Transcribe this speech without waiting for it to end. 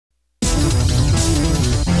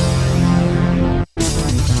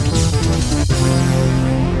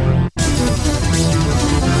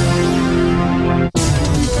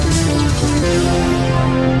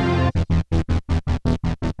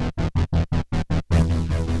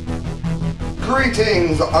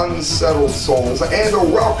Greetings, unsettled souls, and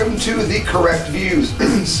welcome to The Correct Views.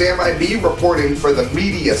 Sam IB reporting for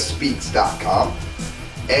themediaspeaks.com.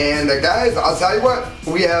 And guys, I'll tell you what,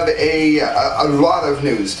 we have a lot of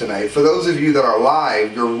news tonight. For those of you that are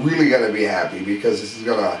live, you're really going to be happy because this is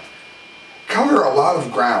going to cover a lot of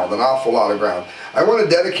ground, an awful lot of ground. I want to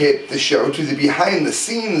dedicate the show to the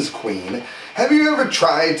behind-the-scenes queen. Have you ever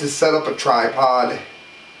tried to set up a tripod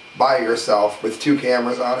by yourself with two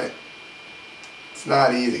cameras on it? It's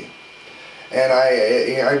not easy. And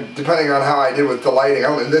I depending on how I did with the lighting,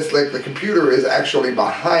 the computer is actually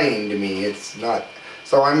behind me. It's not,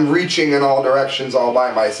 so I'm reaching in all directions all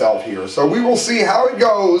by myself here. So we will see how it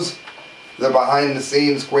goes. The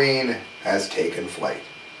behind-the-scenes queen has taken flight.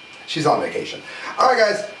 She's on vacation. All right,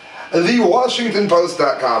 guys.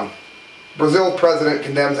 TheWashingtonPost.com. Brazil's president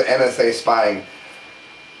condemns NSA spying.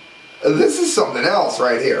 This is something else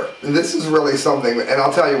right here. This is really something, and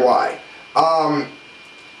I'll tell you why.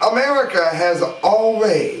 America has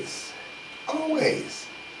always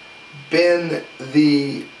been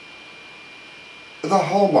the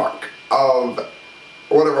hallmark of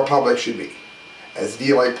what a republic should be. As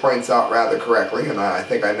DLA points out rather correctly, and I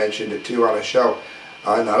think I mentioned it too on a show,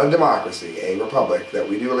 not a democracy, a republic that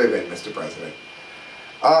we do live in, Mr. President.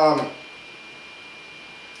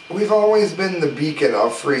 We've always been the beacon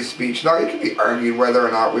of free speech. Now, it can be argued whether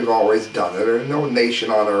or not we've always done it, or no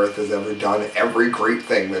nation on earth has ever done every great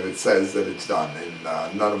thing that it says that it's done, and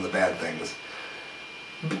none of the bad things.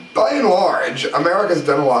 By and large, America's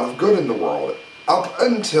done a lot of good in the world, up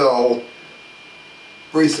until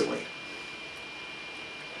recently.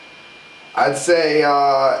 I'd say,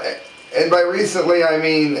 and by recently I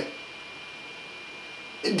mean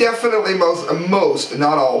definitely most,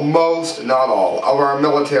 not all of our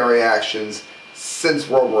military actions since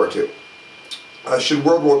World War II. Should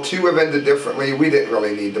World War II have ended differently, we didn't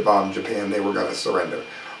really need to bomb Japan. They were going to surrender.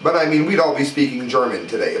 But I mean, we'd all be speaking German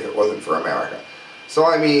today if it wasn't for America. So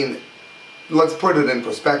I mean, let's put it in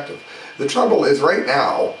perspective. The trouble is right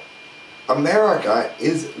now, America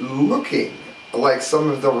is looking like some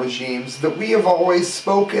of the regimes that we have always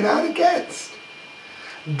spoken out against.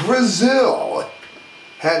 Brazil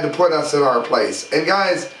had to put us in our place. And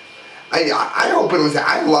guys, I openly say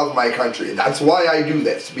I love my country. That's why I do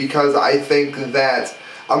this, because I think that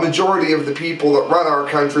a majority of the people that run our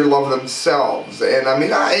country love themselves. And I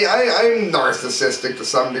mean, I'm narcissistic to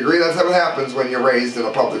some degree. That's how it happens when you're raised in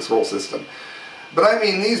a public school system. But I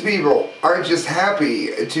mean, these people aren't just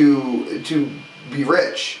happy to be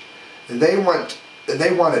rich. They want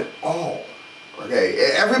it all.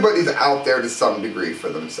 Okay, everybody's out there to some degree for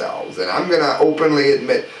themselves, and I'm going to openly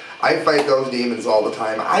admit I fight those demons all the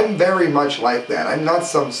time. I'm very much like that. I'm not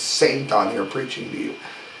some saint on here preaching to you.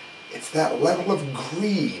 It's that level of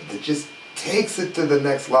greed that just takes it to the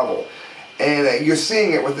next level. And you're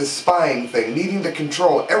seeing it with this spying thing, needing to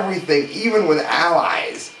control everything, even with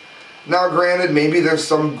allies. Now granted, maybe there's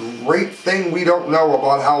some great thing we don't know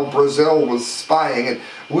about how Brazil was spying, and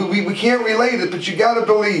we can't relate it, but you got to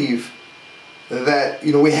believe that,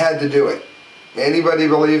 you know, we had to do it. Anybody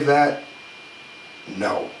believe that?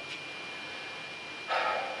 No.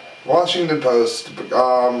 Washington Post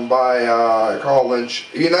by Carl Lynch.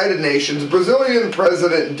 United Nations. Brazilian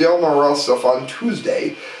President Dilma Rousseff on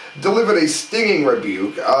Tuesday delivered a stinging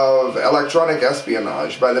rebuke of electronic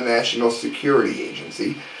espionage by the National Security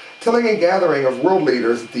Agency, telling a gathering of world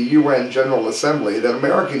leaders at the UN General Assembly that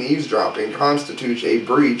American eavesdropping constitutes a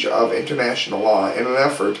breach of international law and an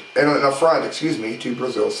affront to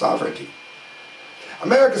Brazil's sovereignty.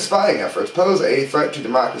 America's spying efforts pose a threat to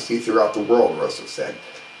democracy throughout the world, Rousseff said,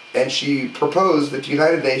 and she proposed that the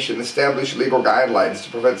United Nations establish legal guidelines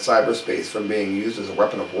to prevent cyberspace from being used as a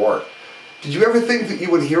weapon of war. Did you ever think that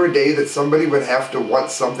you would hear a day that somebody would have to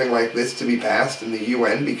want something like this to be passed in the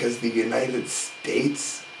UN because the United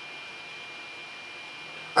States?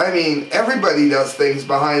 I mean, everybody does things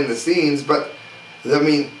behind the scenes, but, I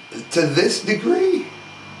mean, to this degree?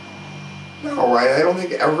 No, I don't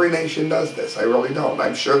think every nation does this. I really don't.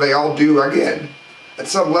 I'm sure they all do, again, at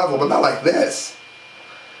some level, but not like this.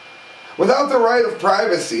 Without the right of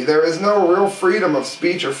privacy, there is no real freedom of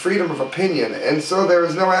speech or freedom of opinion, and so there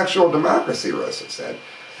is no actual democracy, Rousseff said.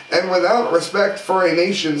 And without respect for a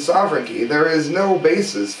nation's sovereignty, there is no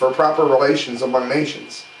basis for proper relations among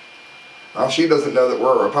nations. Well, she doesn't know that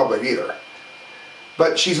we're a republic either.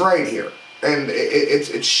 But she's right here. And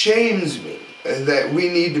it shames me that we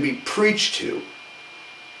need to be preached to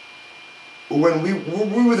when we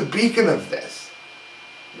were the beacon of this.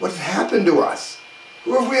 What has happened to us?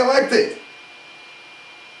 Who have we elected?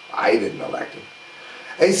 I didn't elect him.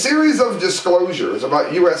 A series of disclosures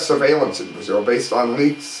about U.S. surveillance in Brazil based on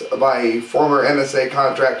leaks by former NSA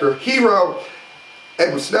contractor hero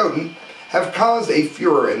Edward Snowden have caused a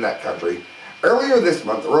furor in that country. Earlier this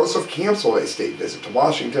month, Rousseff canceled a state visit to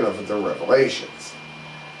Washington over the revelations.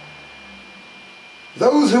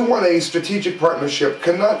 Those who want a strategic partnership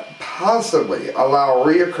cannot possibly allow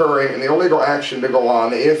reoccurring and illegal action to go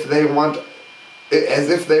on as if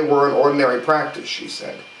they were an ordinary practice, she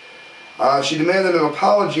said. She demanded an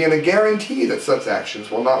apology and a guarantee that such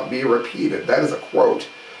actions will not be repeated. That is a quote.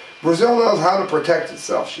 Brazil knows how to protect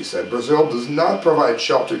itself, she said. Brazil does not provide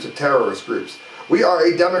shelter to terrorist groups. We are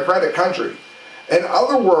a democratic country. In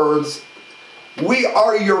other words, we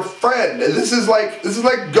are your friend. This is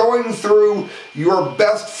like going through your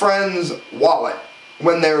best friend's wallet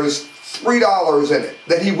when there's $3 in it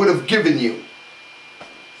that he would have given you.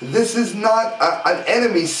 This is not an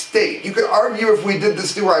enemy state. You could argue if we did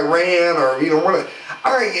this to Iran or,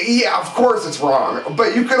 all right, yeah, of course it's wrong.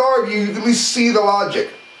 But you could argue, you can at least see the logic.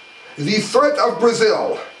 The threat of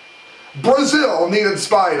Brazil. Brazil needed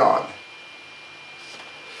spied on.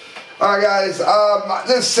 Alright guys,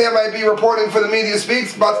 this is Sam I.B. reporting for the Media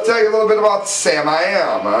Speaks. About to tell you a little bit about Sam I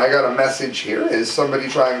Am. I got a message here. Is somebody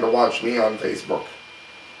trying to watch me on Facebook?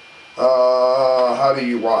 How do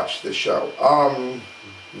you watch this show?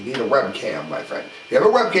 You need a webcam, my friend. If you have a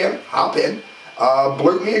webcam, hop in,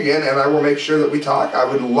 blurt me again, and I will make sure that we talk. I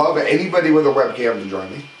would love anybody with a webcam to join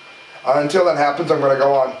me. Until that happens, I'm going to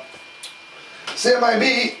go on. Sam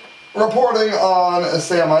I.B. reporting on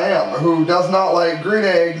Sam I Am, who does not like green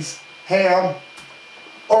eggs, ham,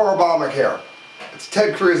 or Obamacare. It's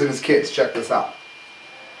Ted Cruz and his kids. Check this out.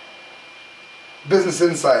 Business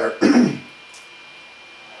Insider.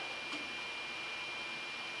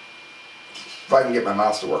 If I can get my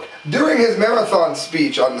mouse to work. During his marathon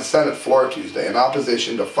speech on the Senate floor Tuesday in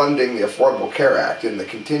opposition to funding the Affordable Care Act in the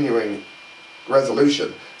continuing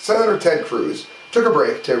resolution, Senator Ted Cruz took a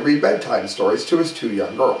break to read bedtime stories to his 2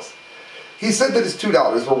 young girls. He said that his 2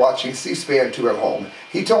 daughters were watching C-SPAN 2 at home.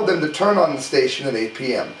 He told them to turn on the station at 8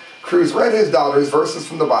 p.m. Cruz read his daughters verses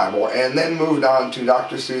from the Bible and then moved on to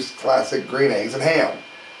Dr. Seuss' classic Green Eggs and Ham.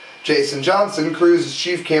 Jason Johnson, Cruz's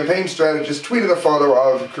chief campaign strategist, tweeted a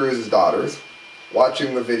photo of Cruz's daughters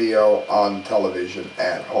watching the video on television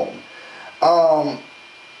at home.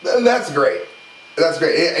 That's great. That's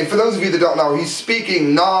great. And for those of you that don't know, he's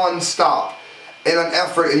speaking non-stop in an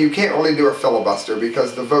effort, and you can't really do a filibuster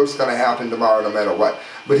because the vote's going to happen tomorrow no matter what.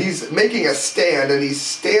 But he's making a stand, and he's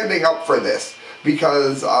standing up for this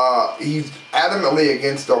because he's adamantly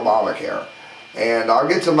against Obamacare. And I'll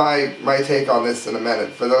get to my take on this in a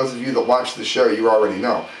minute. For those of you that watch the show, you already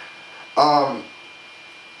know.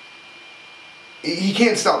 He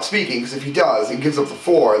can't stop speaking, because if he does and gives up the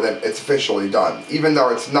floor, then it's officially done, even though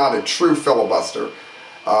it's not a true filibuster.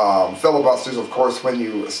 Filibusters, of course, when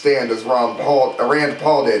you stand as Rand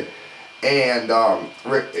Paul did, and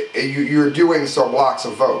you're doing so blocks a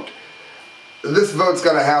vote. This vote's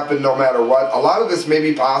going to happen no matter what. A lot of this may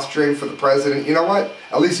be posturing for the president. You know what?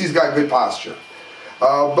 At least he's got good posture.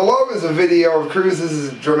 Below is a video of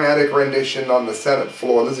Cruz's dramatic rendition on the Senate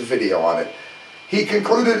floor. There's a video on it. He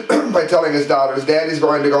concluded by telling his daughters, Daddy's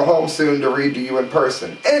going to go home soon to read to you in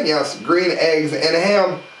person. And yes, green eggs and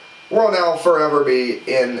ham will now forever be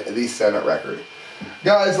in the Senate record.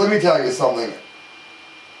 Guys, let me tell you something.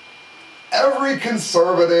 Every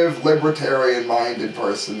conservative, libertarian-minded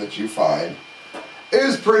person that you find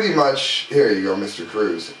is pretty much, here you go, Mr.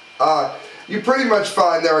 Cruz, you pretty much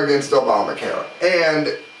find they're against Obamacare.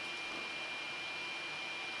 And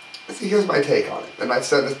see, here's my take on it. And I've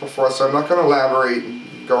said this before, so I'm not going to elaborate and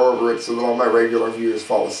go over it so that all my regular viewers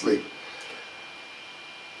fall asleep.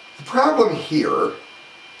 The problem here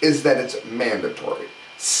is that it's mandatory.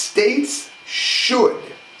 States should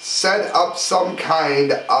set up some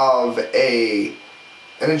kind of an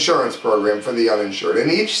insurance program for the uninsured,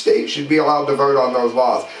 and each state should be allowed to vote on those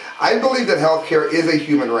laws. I believe that health care is a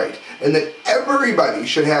human right, and that everybody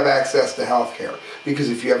should have access to health care, because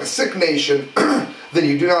if you have a sick nation, then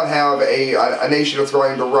you do not have a nation that's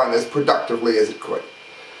going to run as productively as it could.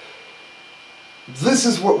 This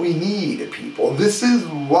is what we need, people. This is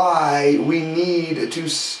why we need to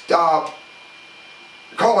stop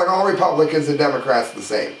calling all Republicans and Democrats the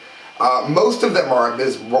same. Most of them are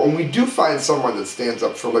abysmal. When we do find someone that stands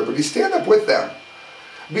up for liberty, stand up with them.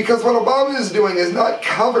 Because what Obama is doing is not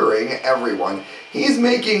covering everyone. He's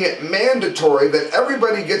making it mandatory that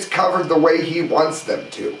everybody gets covered the way he wants them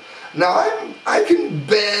to. Now, I can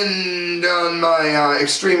bend on my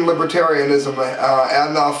extreme libertarianism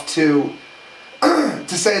enough to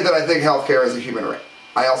say that I think health care is a human right.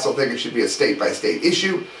 I also think it should be a state-by-state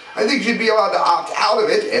issue. I think you'd be allowed to opt out of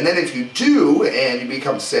it, and then if you do and you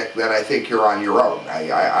become sick, then I think you're on your own.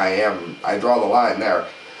 I draw the line there.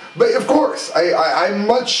 But of course, I'm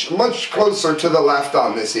much closer to the left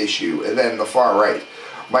on this issue than the far right.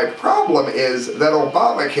 My problem is that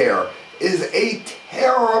Obamacare is a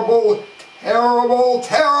terrible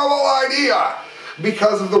idea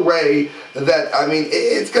because of the way that, I mean,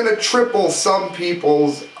 it's going to triple some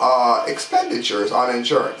people's expenditures on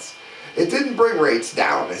insurance. It didn't bring rates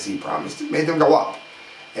down as he promised. It made them go up.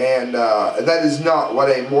 And that is not what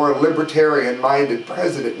a more libertarian-minded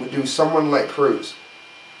president would do, someone like Cruz.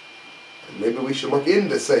 Maybe we should look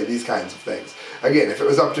into, say, these kinds of things. Again, if it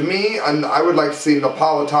was up to me, I would like to see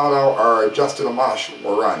Napolitano or Justin Amash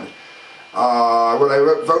run. Would I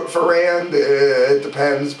vote for Rand? It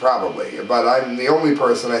depends, probably. But I'm the only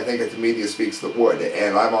person I think at the Media Speaks that would,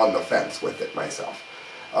 and I'm on the fence with it myself.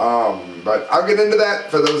 But I'll get into that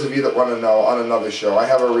for those of you that want to know on another show. I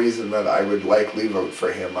have a reason that I would likely vote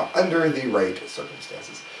for him under the right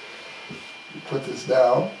circumstances. Put this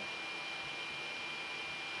down.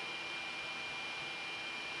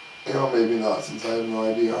 You know, maybe not, since I have no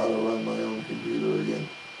idea how to run my own computer again.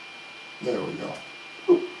 There we go.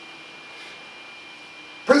 Ooh.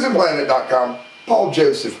 PrisonPlanet.com, Paul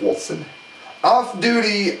Joseph Wilson.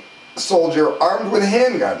 Off-duty soldier armed with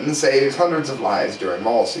handgun saves hundreds of lives during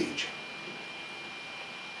mall siege.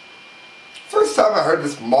 First time I heard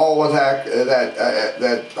this mall attack,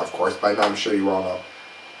 that of course by now I'm sure you all know.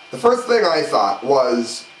 The first thing I thought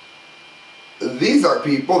was, these are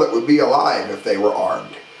people that would be alive if they were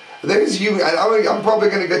armed. There's I'm probably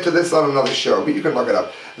going to get to this on another show, but you can look it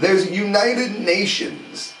up. There's United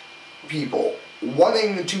Nations people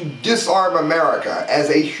wanting to disarm America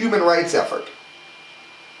as a human rights effort.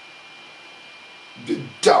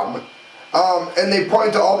 Dumb. And they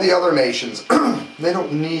point to all the other nations. They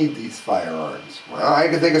don't need these firearms. Well, I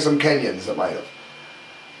can think of some Kenyans that might have.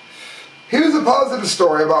 Here's a positive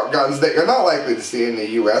story about guns that you're not likely to see in the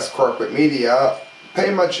U.S. corporate media pay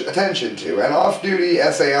much attention to. An off-duty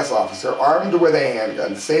SAS officer armed with a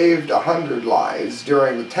handgun saved 100 lives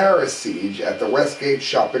during the terrorist siege at the Westgate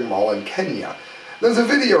shopping mall in Kenya. There's a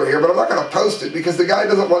video here, but I'm not going to post it because the guy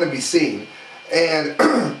doesn't want to be seen. And,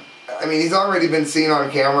 I mean, he's already been seen on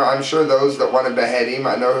camera. I'm sure those that want to behead him,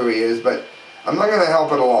 I know who he is, but I'm not going to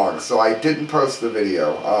help it along, so I didn't post the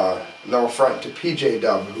video. No affront to PJ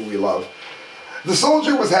Dub, who we love. The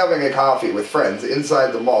soldier was having a coffee with friends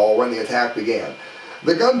inside the mall when the attack began.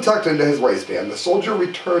 The gun tucked into his waistband, the soldier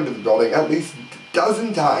returned to the building at least a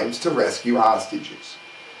dozen times to rescue hostages.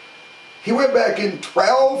 He went back in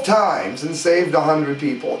 12 times and saved 100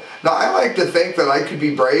 people. Now, I like to think that I could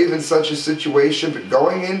be brave in such a situation, but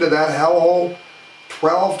going into that hellhole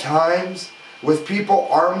 12 times with people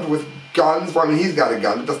armed with guns, well, I mean, he's got a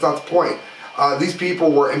gun, but that's not the point. These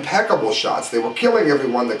people were impeccable shots. They were killing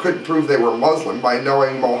everyone that couldn't prove they were Muslim by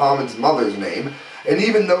knowing Mohammed's mother's name. And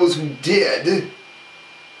even those who did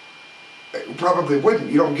probably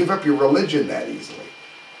wouldn't. You don't give up your religion that easily.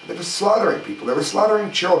 They were slaughtering people. They were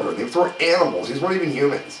slaughtering children. They were throwing animals. These weren't even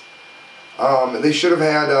humans. They should have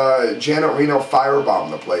had Janet Reno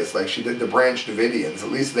firebomb the place like she did the Branch Davidians.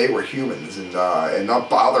 At least they were humans and not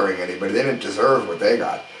bothering anybody. They didn't deserve what they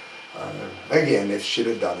got. Again, if she'd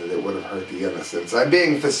have done it, it would have hurt the innocents. I'm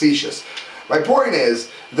being facetious. My point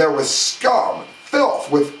is, there was scum, filth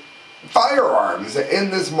with firearms in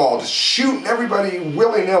this mall, just shooting everybody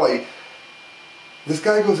willy-nilly. This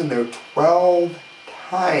guy goes in there 12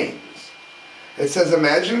 times. It says,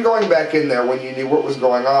 imagine going back in there when you knew what was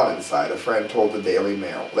going on inside, a friend told the Daily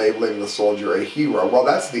Mail, labeling the soldier a hero. Well,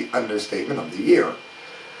 that's the understatement of the year.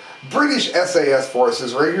 British SAS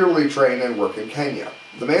forces regularly train and work in Kenya.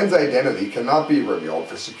 The man's identity cannot be revealed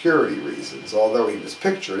for security reasons, although he was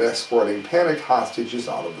pictured escorting panicked hostages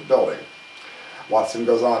out of the building. Watson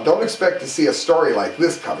goes on, don't expect to see a story like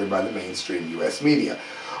this covered by the mainstream U.S. media,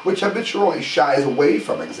 which habitually shies away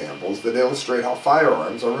from examples that illustrate how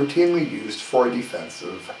firearms are routinely used for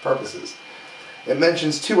defensive purposes. It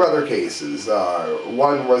mentions two other cases.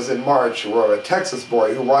 One was in March, where a Texas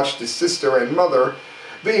boy who watched his sister and mother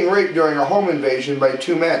being raped during a home invasion by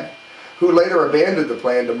two men, who later abandoned the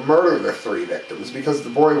plan to murder the three victims because the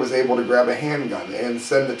boy was able to grab a handgun and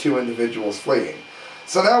send the two individuals fleeing.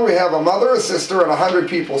 So now we have a mother, a sister, and 100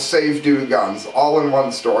 people saved due to guns, all in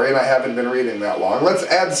one story, and I haven't been reading that long. Let's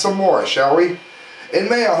add some more, shall we? In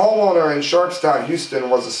May, a homeowner in Sharpstown, Houston,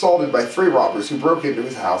 was assaulted by three robbers who broke into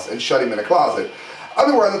his house and shut him in a closet,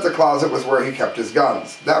 unaware that the closet was where he kept his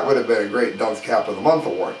guns. That would have been a great Dunce Cap of the Month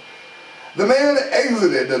award. The man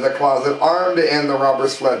exited the closet armed and the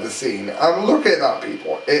robbers fled the scene. Look it up,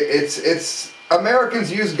 people.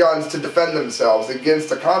 Americans use guns to defend themselves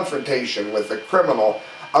against a confrontation with a criminal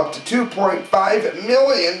up to 2.5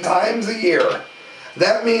 million times a year.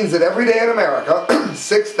 That means that every day in America,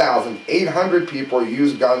 6,800 people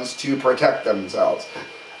use guns to protect themselves.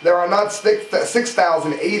 There are not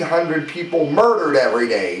 6,800 people murdered every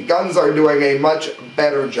day. Guns are doing a much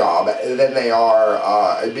better job than they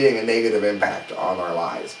are being a negative impact on our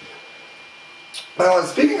lives. Now,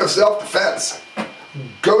 speaking of self-defense,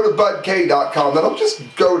 go to budk.com. Now, don't just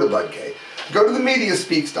go to budk. Go to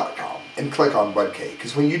themediaspeaks.com and click on budk.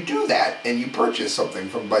 Because when you do that and you purchase something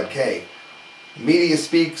from budk, Media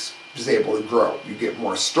Speaks is able to grow. You get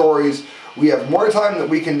more stories. We have more time that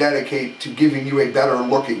we can dedicate to giving you a better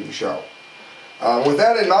looking show. With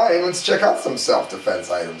that in mind, let's check out some self-defense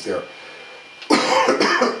items here.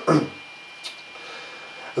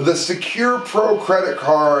 The Secure Pro credit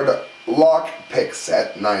card lock pick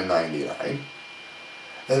set, $9.99.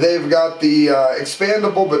 They've got the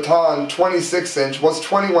expandable baton 26-inch, was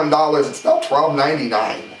 $21. It's now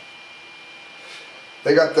 $12.99.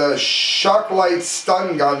 They got the Shocklight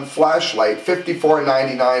stun gun flashlight,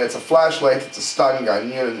 $54.99. It's a flashlight, it's a stun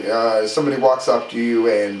gun. Somebody walks up to you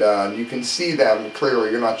and you can see them clearly.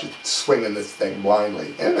 You're not just swinging this thing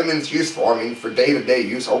blindly. And I mean, it's useful. I mean, for day-to-day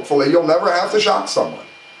use, hopefully you'll never have to shock someone.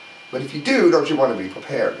 But if you do, don't you want to be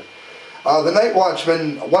prepared? The Night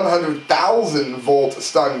Watchman 100,000 volt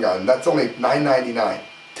stun gun, that's only $9.99.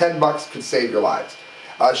 $10 could save your lives.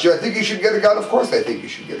 Should I think you should get a gun? Of course I think you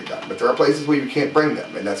should get a gun. But there are places where you can't bring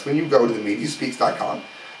them. And that's when you go to themediaspeaks.com.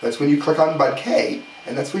 That's when you click on budk.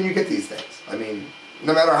 And that's when you get these things. I mean,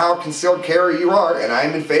 no matter how concealed carry you are, and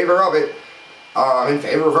I'm in favor of it, I'm in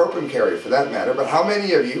favor of open carry for that matter, but how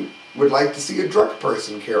many of you would like to see a drunk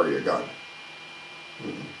person carry a gun?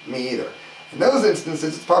 Me either. In those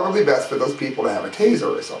instances, it's probably best for those people to have a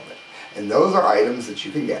taser or something. And those are items that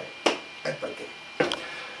you can get at budk.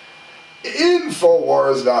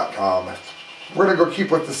 Infowars.com. We're going to go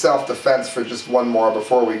keep with the self-defense for just one more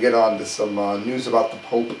before we get on to some news about the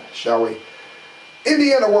Pope, shall we?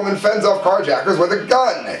 Indiana woman fends off carjackers with a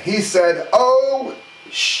gun. He said, "Oh,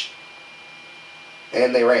 shh."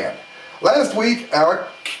 And they ran. Last week,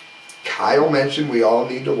 Kyle mentioned we all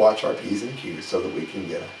need to watch our P's and Q's so that we can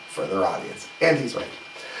get a further audience. And he's right.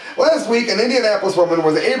 Last week, an Indianapolis woman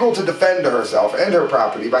was able to defend herself and her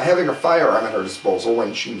property by having a firearm at her disposal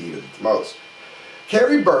when she needed it the most.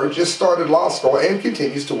 Carrie Bird just started law school and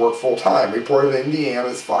continues to work full-time, reported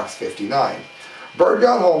Indiana's Fox 59. Bird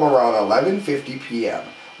got home around 11:50 p.m.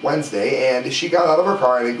 Wednesday, and she got out of her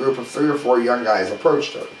car and a group of 3 or 4 young guys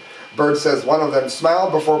approached her. Bird says one of them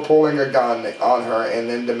smiled before pulling a gun on her and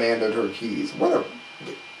then demanded her keys. What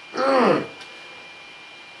a...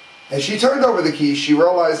 As she turned over the keys, she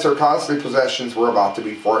realized her costly possessions were about to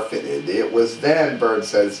be forfeited. It was then, Bird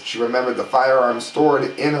says, she remembered the firearm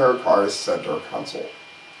stored in her car's center console.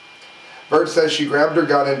 Bird says she grabbed her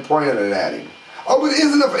gun and pointed it at him. Oh, but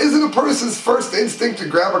isn't a person's first instinct to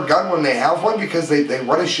grab a gun when they have one because they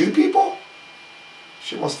want to shoot people?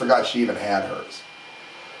 She almost forgot she even had hers.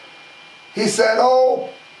 He said, "Oh,"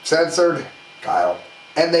 censored Kyle.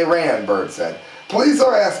 And they ran, Bird said. Police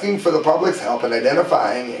are asking for the public's help in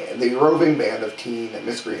identifying the roving band of teen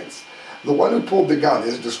miscreants. The one who pulled the gun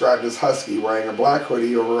is described as husky, wearing a black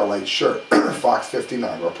hoodie over a light shirt, Fox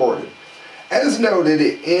 59 reported. As noted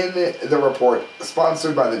in the report,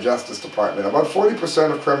 sponsored by the Justice Department, about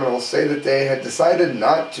 40% of criminals say that they had decided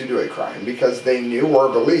not to do a crime because they knew or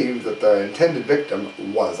believed that the intended victim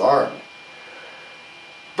was armed.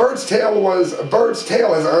 Bird's Tale has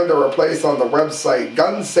earned her a place on the website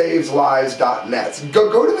gunsaveslives.net.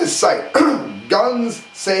 Go to this site,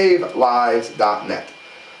 gunsavelives.net.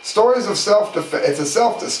 Stories of self-defense. It's a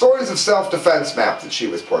stories of self-defense map that she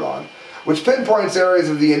was put on, which pinpoints areas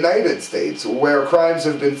of the United States where crimes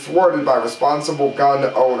have been thwarted by responsible gun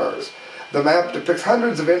owners. The map depicts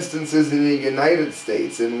hundreds of instances in the United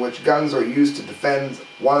States in which guns are used to defend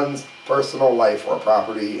one's personal life or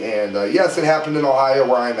property. And yes, it happened in Ohio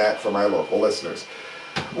where I'm at for my local listeners.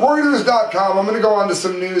 Reuters.com. I'm going to go on to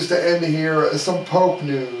some news to end here. Some Pope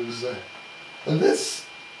news.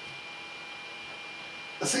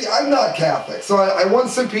 See, I'm not Catholic, so I want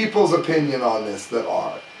some people's opinion on this that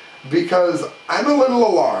are. Because I'm a little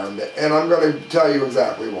alarmed, and I'm going to tell you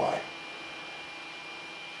exactly why.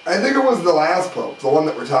 I think it was the last Pope, the one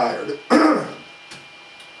that retired,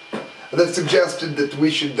 that suggested that we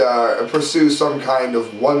should pursue some kind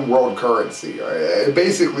of one world currency.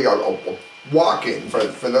 Basically a walk-in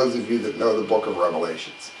for those of you that know the book of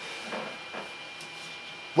Revelations.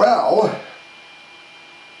 Well,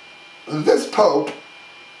 this Pope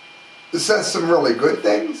says some really good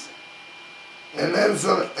things, and then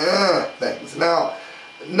some things. Now,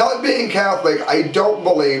 not being Catholic, I don't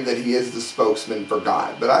believe that he is the spokesman for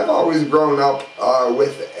God, but I've always grown up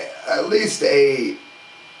with at least a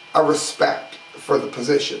respect for the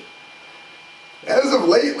position. As of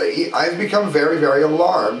lately, I've become very, very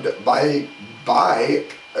alarmed by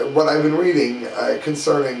what I've been reading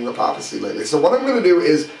concerning the papacy lately. So what I'm going to do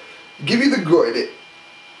is give you the good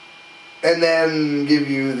and then give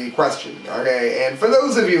you the question, okay? And for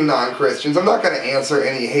those of you non-Christians, I'm not going to answer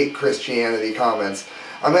any hate Christianity comments.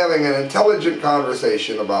 I'm having an intelligent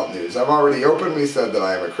conversation about news. I've already openly said that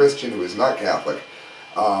I am a Christian who is not Catholic,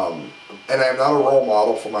 and I am not a role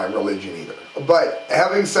model for my religion either. But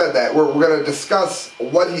having said that, we're going to discuss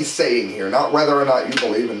what he's saying here, not whether or not you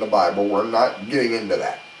believe in the Bible. We're not getting into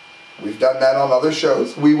that. We've done that on other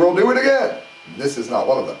shows. We will do it again. This is not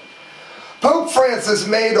one of them. Pope Francis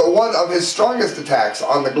made one of his strongest attacks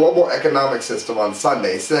on the global economic system on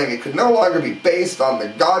Sunday, saying it could no longer be based on the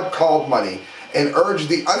God-called money, and urged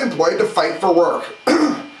the unemployed to fight for work.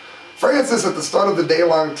 Francis, at the start of the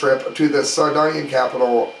day-long trip to the Sardinian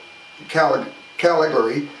capital,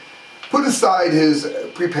 Cagliari, put aside his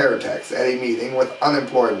prepared text at a meeting with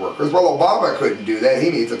unemployed workers. Well, Obama couldn't do that. He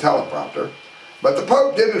needs a teleprompter. But the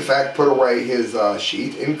Pope did, in fact, put away his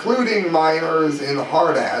sheet, including miners in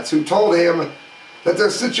hard hats who told him that their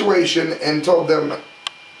situation and told them,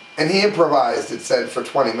 and he improvised, it said, for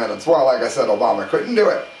 20 minutes. Well, like I said, Obama couldn't do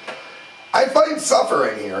it. I find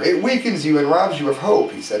suffering here. It weakens you and robs you of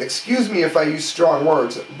hope, he said. Excuse me if I use strong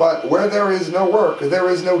words, but where there is no work, there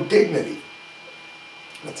is no dignity.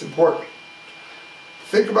 That's important.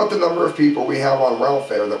 Think about the number of people we have on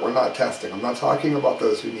welfare that we're not testing. I'm not talking about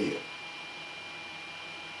those who need it.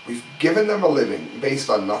 We've given them a living based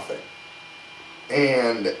on nothing.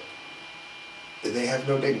 And they have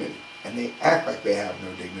no dignity. And they act like they have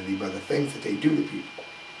no dignity by the things that they do to people.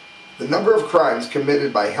 The number of crimes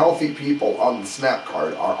committed by healthy people on the SNAP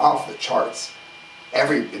card are off the charts.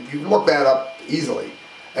 If you look that up easily.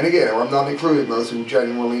 And again, I'm not including those who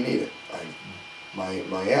genuinely need it.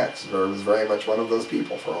 My ex was very much one of those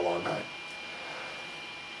people for a long time.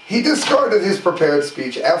 He discarded his prepared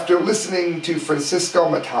speech after listening to Francisco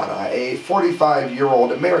Matana, a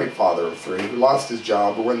 45-year-old married father of three who lost his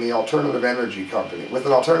job with an alternative energy company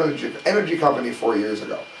 4 years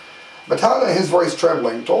ago. Matana, his voice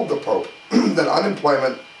trembling, told the Pope that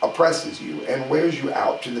unemployment oppresses you and wears you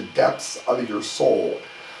out to the depths of your soul.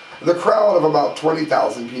 The crowd of about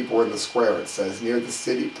 20,000 people in the square, it says, near the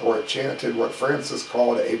city port chanted what Francis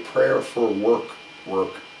called a prayer for work,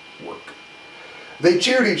 work, work. They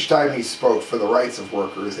cheered each time he spoke for the rights of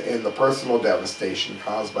workers and the personal devastation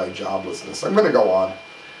caused by joblessness. I'm going to go on.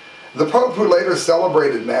 The Pope, who later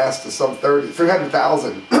celebrated Mass to some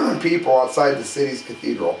 300,000 people outside the city's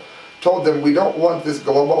cathedral, told them, we don't want this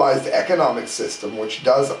globalized economic system which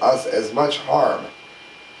does us so much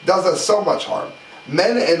harm.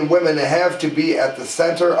 Men and women have to be at the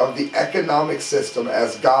center of the economic system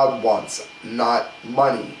as God wants, not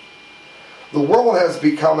money. The world has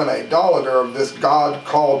become an idolater of this God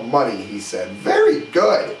called money, he said. Very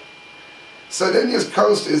good. Sardinia's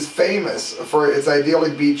coast is famous for its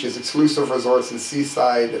idyllic beaches, exclusive resorts, and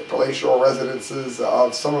seaside palatial residences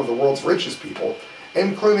of some of the world's richest people,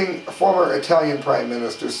 including former Italian Prime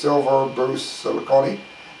Minister Silvio Berlusconi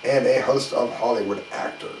and a host of Hollywood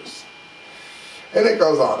actors. And it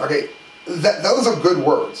goes on. Okay, those are good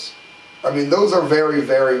words. I mean, those are very,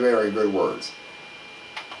 very, very good words.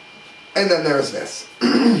 And then there's this.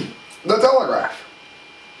 The Telegraph.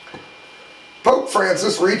 Pope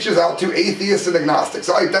Francis reaches out to atheists and agnostics.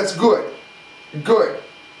 All right, that's good. Good.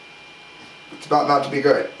 It's about not to be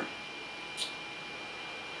good.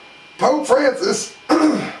 Pope Francis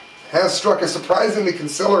has struck a surprisingly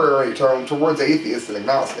conciliatory tone towards atheists and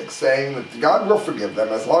agnostics, saying that God will forgive them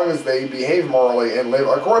as long as they behave morally and live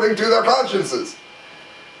according to their consciences.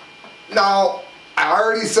 Now, I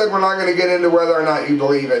already said we're not going to get into whether or not you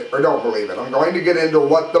believe it or don't believe it. I'm going to get into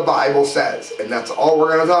what the Bible says, and that's all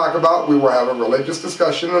we're going to talk about. We will have a religious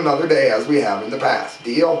discussion another day, as we have in the past.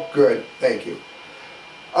 Deal? Good. Thank you.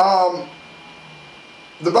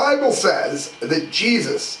 The Bible says that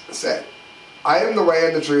Jesus said, I am the way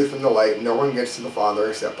and the truth and the light. No one gets to the Father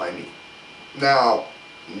except by me. Now,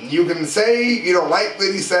 you can say you don't like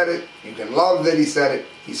that he said it. You can love that he said it.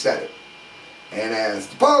 He said it. And as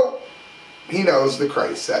the Pope, he knows that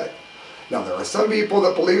Christ said it. Now, there are some people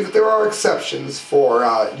that believe that there are exceptions for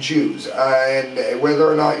Jews. And whether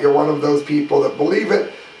or not you're one of those people that believe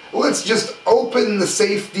it, let's just open the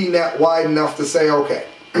safety net wide enough to say, okay,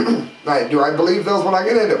 do I believe those when I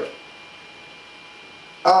get into it?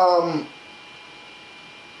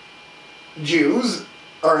 Jews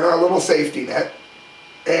are in our little safety net,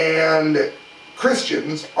 and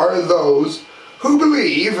Christians are those who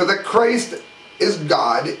believe that Christ is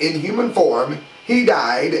God in human form. He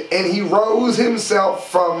died and he rose himself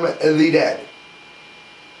from the dead.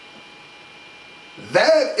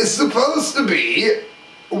 That is supposed to be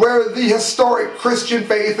where the historic Christian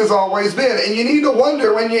faith has always been. And you need to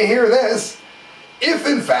wonder when you hear this, if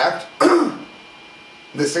in fact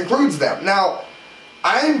this includes them. Now,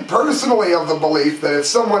 I'm personally of the belief that if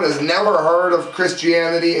someone has never heard of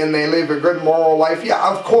Christianity and they live a good moral life, yeah,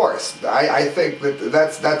 of course. I think that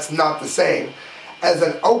that's not the same as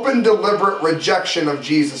an open, deliberate rejection of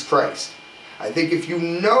Jesus Christ. I think if you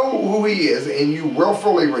know who he is and you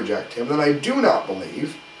willfully reject him, then I do not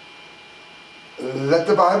believe that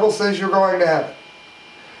the Bible says you're going to heaven.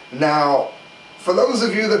 Now, for those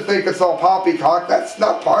of you that think it's all poppycock, that's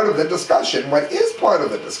not part of the discussion. What is part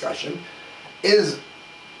of the discussion is,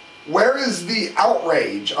 where is the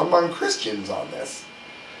outrage among Christians on this?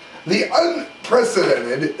 The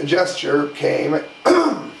unprecedented gesture came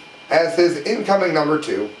as his incoming number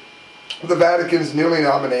 2, the Vatican's newly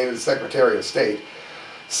nominated Secretary of State,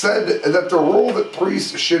 said that the rule that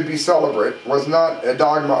priests should be celibate was not a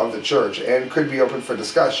dogma of the church and could be open for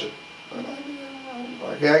discussion.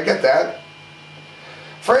 Okay, I get that.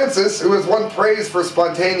 Francis, who has won praise for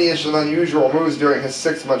spontaneous and unusual moves during his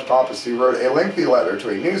 6-month papacy, wrote a lengthy letter to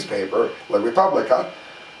a newspaper, La Repubblica,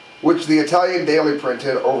 which the Italian daily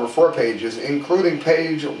printed over 4 pages, including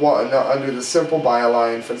page 1 under the simple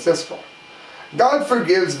byline Francisco. God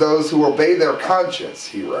forgives those who obey their conscience,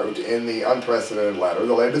 he wrote in the unprecedented letter,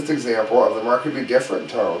 the latest example of the markedly different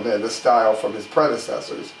tone and the style from his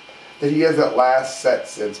predecessors that he has at last set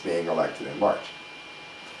since being elected in March.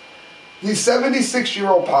 The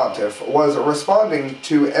 76-year-old pontiff was responding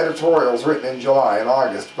to editorials written in July and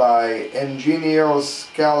August by Eugenio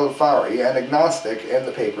Scalfari, an agnostic and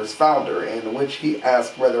the paper's founder, in which he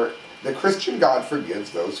asked whether the Christian God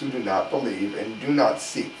forgives those who do not believe and do not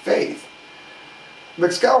seek faith.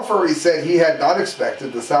 Scalfari said he had not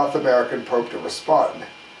expected the South American Pope to respond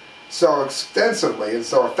so extensively and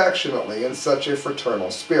so affectionately in such a fraternal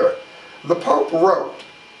spirit. The Pope wrote,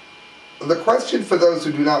 "The question for those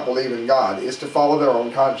who do not believe in God is to follow their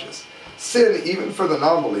own conscience. Sin, even for the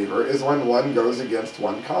non-believer, is when one goes against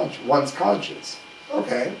one's conscience."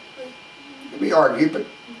 Okay, it can be argued, but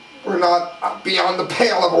we're not beyond the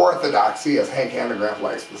pale of orthodoxy, as Hank Hanegraaff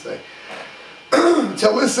likes to say. To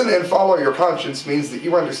listen and follow your conscience means that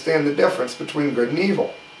you understand the difference between good and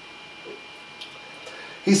evil.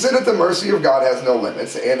 He said that the mercy of God has no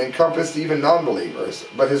limits and encompassed even non-believers,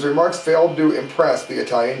 but his remarks failed to impress the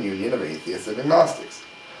Italian Union of Atheists and Agnostics.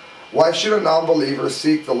 Why should a non-believer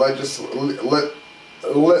seek the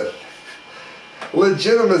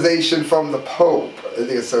legitimization from the Pope,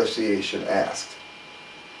 the association asked.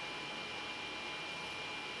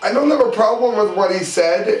 I don't have a problem with what he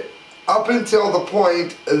said up until the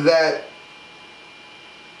point that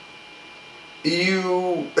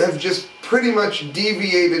you have just pretty much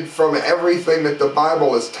deviated from everything that the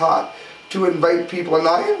Bible has taught to invite people, and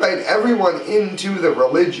I invite everyone into the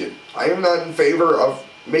religion. I am not in favor of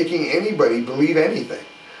making anybody believe anything.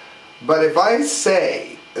 But if I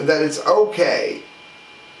say that it's okay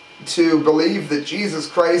to believe that Jesus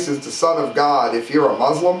Christ is the Son of God if you're a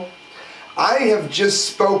Muslim, I have just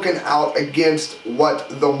spoken out against what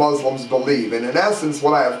the Muslims believe. And in essence,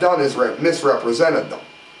 what I have done is misrepresented them.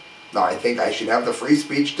 Now, I think I should have the free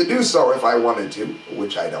speech to do so if I wanted to,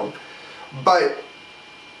 which I don't. But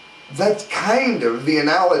that's kind of the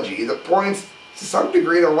analogy that points to some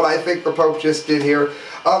degree to what I think the Pope just did here.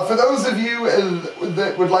 For those of you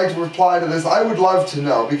that would like to reply to this, I would love to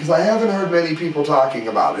know, because I haven't heard many people talking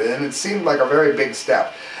about it, and it seemed like a very big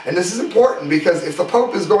step. And this is important because if the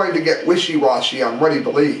Pope is going to get wishy-washy on what he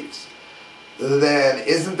believes, then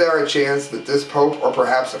isn't there a chance that this Pope, or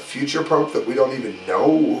perhaps a future Pope that we don't even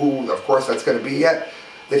know who, of course, that's going to be yet,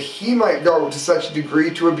 that he might go to such a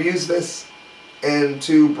degree to abuse this and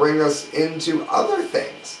to bring us into other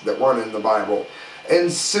things that weren't in the Bible.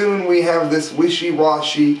 And soon we have this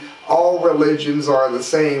wishy-washy, all religions are the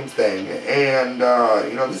same thing. And,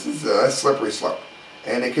 this is a slippery slope.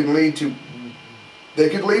 And it can lead to,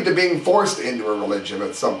 being forced into a religion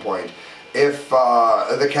at some point if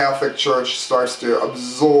the Catholic Church starts to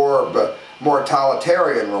absorb more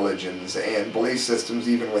totalitarian religions and belief systems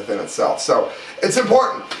even within itself. So it's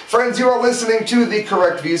important. Friends, you are listening to The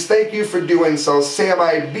Correct Views. Thank you for doing so. Sam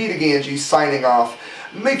I. Ganji signing off.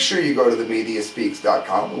 Make sure you go to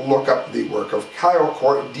themediaspeaks.com, look up the work of Kyle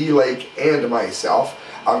Court, D. Lake, and myself.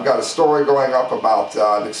 I've got a story going up about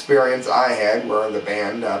an experience I had where the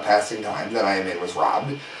band Passing Time that I am in was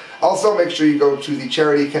robbed. Also, make sure you go to the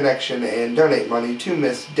Charity Connection and donate money to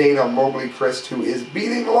Miss Dana Mobley Christ, who is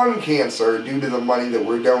beating lung cancer due to the money that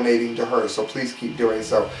we're donating to her. So please keep doing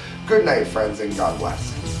so. Good night, friends, and God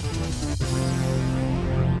bless.